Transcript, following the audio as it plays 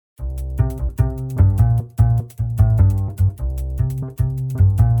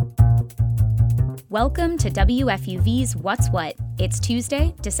Welcome to WFUV's What's What. It's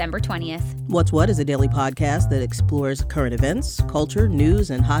Tuesday, December 20th. What's What is a daily podcast that explores current events, culture, news,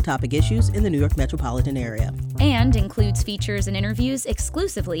 and hot topic issues in the New York metropolitan area. And includes features and interviews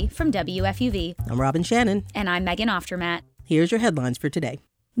exclusively from WFUV. I'm Robin Shannon. And I'm Megan Oftermatt. Here's your headlines for today.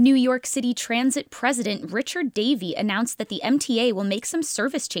 New York City Transit President Richard Davey announced that the MTA will make some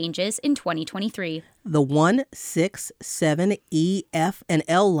service changes in 2023. The 1, 6, 7, E, F, and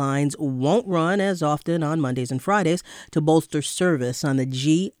L lines won't run as often on Mondays and Fridays to bolster service on the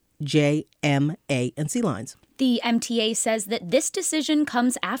G, J, M, A, and C lines. The MTA says that this decision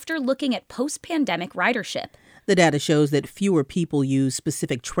comes after looking at post-pandemic ridership. The data shows that fewer people use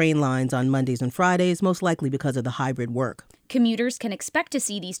specific train lines on Mondays and Fridays, most likely because of the hybrid work. Commuters can expect to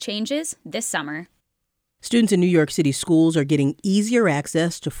see these changes this summer. Students in New York City schools are getting easier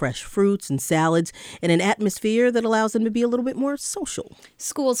access to fresh fruits and salads in an atmosphere that allows them to be a little bit more social.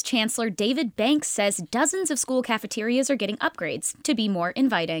 Schools Chancellor David Banks says dozens of school cafeterias are getting upgrades to be more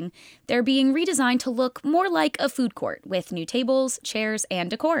inviting. They're being redesigned to look more like a food court with new tables, chairs, and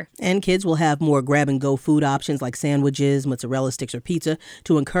decor. And kids will have more grab-and-go food options like sandwiches, mozzarella sticks, or pizza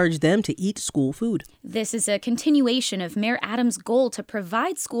to encourage them to eat school food. This is a continuation of Mayor Adams' goal to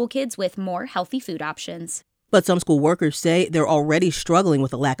provide school kids with more healthy food options. But some school workers say they're already struggling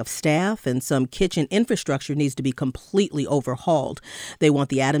with a lack of staff, and some kitchen infrastructure needs to be completely overhauled. They want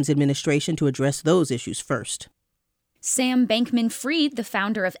the Adams administration to address those issues first. Sam Bankman-Fried, the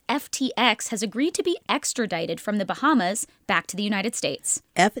founder of FTX, has agreed to be extradited from the Bahamas back to the United States.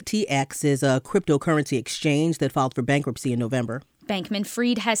 FTX is a cryptocurrency exchange that filed for bankruptcy in November.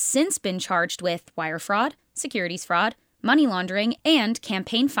 Bankman-Fried has since been charged with wire fraud, securities fraud, money laundering, and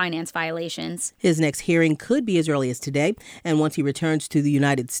campaign finance violations. His next hearing could be as early as today, and once he returns to the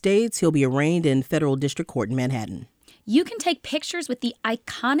United States, he'll be arraigned in federal district court in Manhattan. You can take pictures with the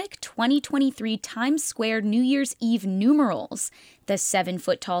iconic 2023 Times Square New Year's Eve numerals. The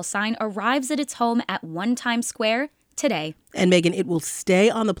 7-foot-tall sign arrives at its home at 1 Times Square today. And Megan, it will stay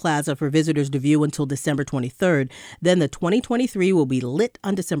on the plaza for visitors to view until December 23rd. Then the 2023 will be lit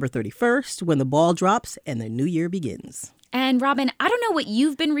on December 31st when the ball drops and the new year begins. And Robin, I don't know what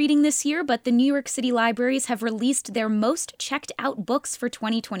you've been reading this year, but the New York City libraries have released their most checked out books for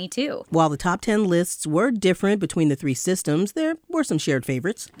 2022. While the top 10 lists were different between the three systems, there were some shared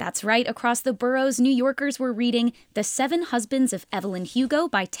favorites. That's right. Across the boroughs, New Yorkers were reading The Seven Husbands of Evelyn Hugo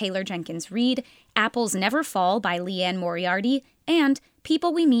by Taylor Jenkins Reid, Apples Never Fall by Leanne Moriarty, and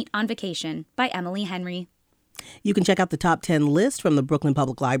People We Meet on Vacation by Emily Henry. You can check out the top 10 list from the Brooklyn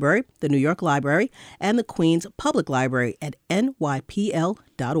Public Library, the New York Library, and the Queens Public Library at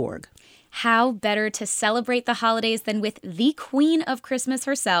nypl.org. How better to celebrate the holidays than with the Queen of Christmas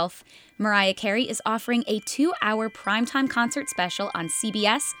herself? Mariah Carey is offering a 2-hour primetime concert special on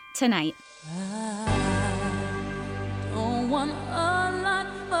CBS tonight. I don't want a lot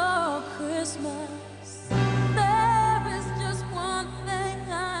for Christmas.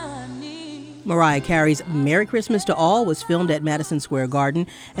 Mariah Carey's Merry Christmas to All was filmed at Madison Square Garden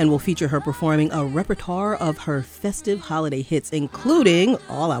and will feature her performing a repertoire of her festive holiday hits, including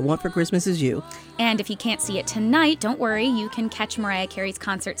All I Want for Christmas Is You. And if you can't see it tonight, don't worry, you can catch Mariah Carey's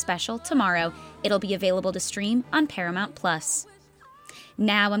concert special tomorrow. It'll be available to stream on Paramount+.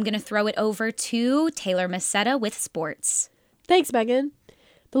 Now I'm going to throw it over to Taylor Macetta with sports. Thanks, Megan.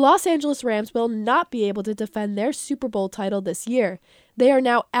 The Los Angeles Rams will not be able to defend their Super Bowl title this year. They are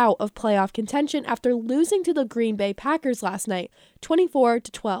now out of playoff contention after losing to the Green Bay Packers last night,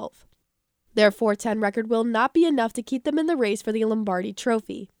 24-12. Their 4-10 record will not be enough to keep them in the race for the Lombardi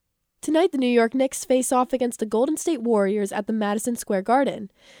Trophy. Tonight, the New York Knicks face off against the Golden State Warriors at the Madison Square Garden.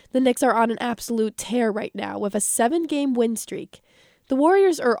 The Knicks are on an absolute tear right now with a 7-game win streak. The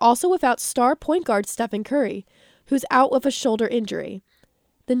Warriors are also without star point guard Stephen Curry, who's out with a shoulder injury.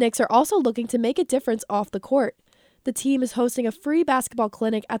 The Knicks are also looking to make a difference off the court. The team is hosting a free basketball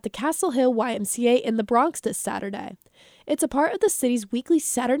clinic at the Castle Hill YMCA in the Bronx this Saturday. It's a part of the city's weekly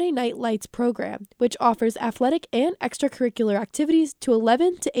Saturday Night Lights program, which offers athletic and extracurricular activities to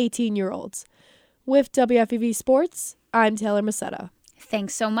 11 to 18-year-olds. With WFUV Sports, I'm Taylor Macetta.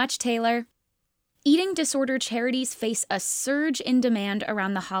 Thanks so much, Taylor. Eating disorder charities face a surge in demand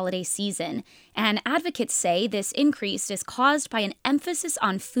around the holiday season, and advocates say this increase is caused by an emphasis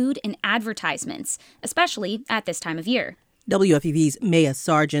on food in advertisements, especially at this time of year. WFUV's Maya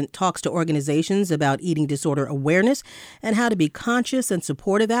Sargent talks to organizations about eating disorder awareness and how to be conscious and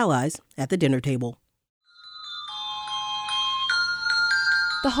supportive allies at the dinner table.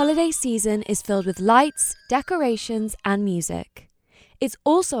 The holiday season is filled with lights, decorations, and music. It's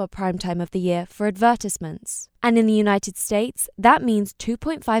also a prime time of the year for advertisements. And in the United States, that means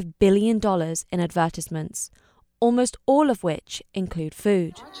 $2.5 billion in advertisements, almost all of which include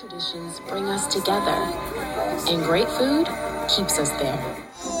food. Our traditions bring us together, and great food keeps us there.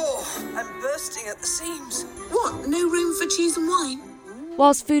 Oh, I'm bursting at the seams. What, no room for cheese and wine?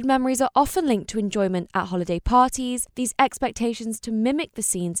 Whilst food memories are often linked to enjoyment at holiday parties, these expectations to mimic the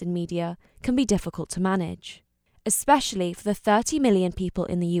scenes in media can be difficult to manage, especially for the 30 million people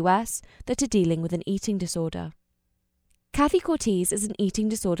in the US that are dealing with an eating disorder. Kathy Cortez is an eating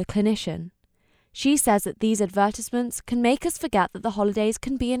disorder clinician. She says that these advertisements can make us forget that the holidays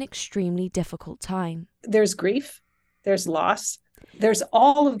can be an extremely difficult time. There's grief, there's loss, there's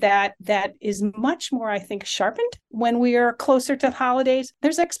all of that is much more, I think, sharpened when we are closer to the holidays.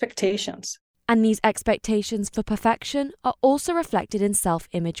 There's expectations. And these expectations for perfection are also reflected in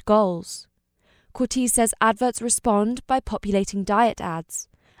self-image goals. Cortez says adverts respond by populating diet ads,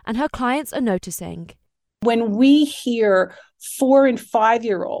 and her clients are noticing. When we hear 4 and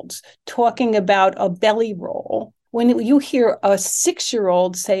 5-year-olds talking about a belly roll, when you hear a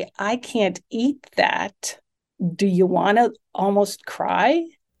 6-year-old say, I can't eat that, do you want to almost cry?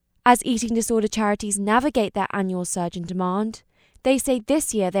 As eating disorder charities navigate their annual surge in demand, they say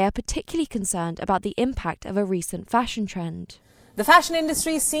this year they are particularly concerned about the impact of a recent fashion trend. The fashion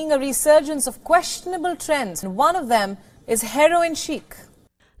industry is seeing a resurgence of questionable trends, and one of them is heroin chic.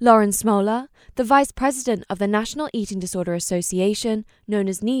 Lauren Smola, the vice president of the National Eating Disorder Association, known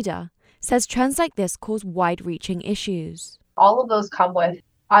as NEDA, says trends like this cause wide-reaching issues. All of those come with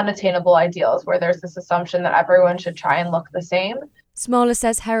unattainable ideals where there's this assumption that everyone should try and look the same. Smola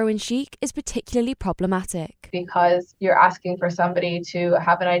says heroin chic is particularly problematic because you're asking for somebody to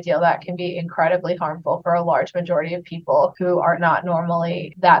have an ideal that can be incredibly harmful for a large majority of people who are not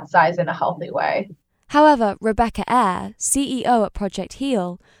normally that size in a healthy way. However, Rebecca Eyre, CEO at Project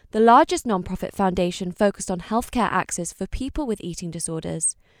HEAL, the largest nonprofit foundation focused on healthcare access for people with eating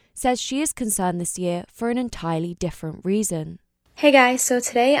disorders, says she is concerned this year for an entirely different reason. Hey guys, so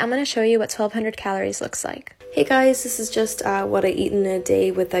today I'm going to show you what 1200 calories looks like. Hey guys, this is just what I eat in a day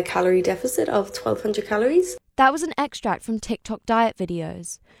with a calorie deficit of 1200 calories. That was an extract from TikTok diet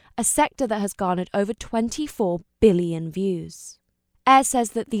videos, a sector that has garnered over 24 billion views. Eyre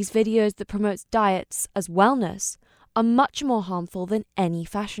says that these videos that promotes diets as wellness are much more harmful than any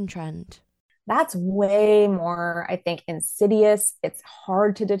fashion trend. That's way more, I think, insidious. It's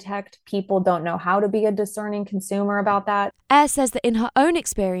hard to detect. People don't know how to be a discerning consumer about that. Eyre says that in her own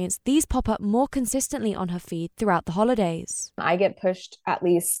experience, these pop up more consistently on her feed throughout the holidays. I get pushed at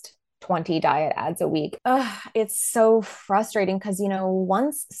least 20 diet ads a week. It's so frustrating because,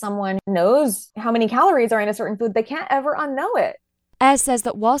 once someone knows how many calories are in a certain food, they can't ever unknow it. Eyre says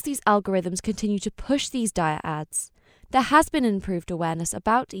that whilst these algorithms continue to push these diet ads, there has been improved awareness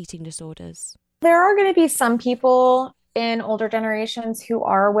about eating disorders. There are going to be some people in older generations who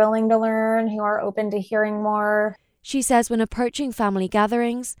are willing to learn, who are open to hearing more. She says when approaching family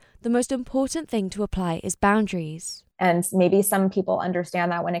gatherings, the most important thing to apply is boundaries. And maybe some people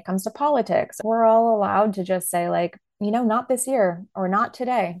understand that when it comes to politics. We're all allowed to just say, not this year or not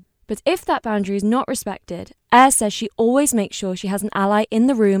today. But if that boundary is not respected, Eyre says she always makes sure she has an ally in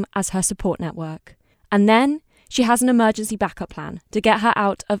the room as her support network. And then she has an emergency backup plan to get her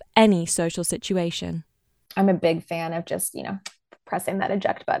out of any social situation. I'm a big fan of just, pressing that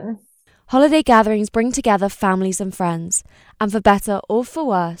eject button. Holiday gatherings bring together families and friends, and for better or for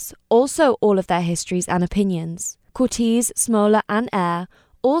worse, also all of their histories and opinions. Cortez, Smola, and Eyre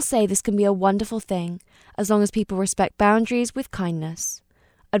all say this can be a wonderful thing, as long as people respect boundaries with kindness.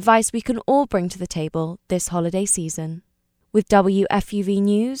 Advice we can all bring to the table this holiday season. With WFUV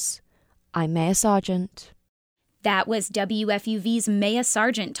News, I'm Maya Sargent. That was WFUV's Maya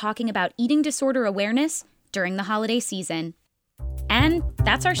Sargent talking about eating disorder awareness during the holiday season. And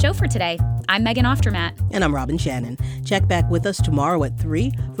that's our show for today. I'm Megan Oftermatt. And I'm Robin Shannon. Check back with us tomorrow at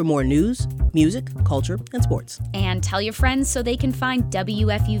 3 for more news, music, culture, and sports. And tell your friends so they can find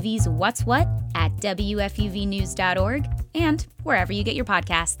WFUV's What's What at WFUVnews.org and wherever you get your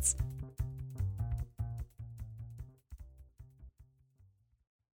podcasts.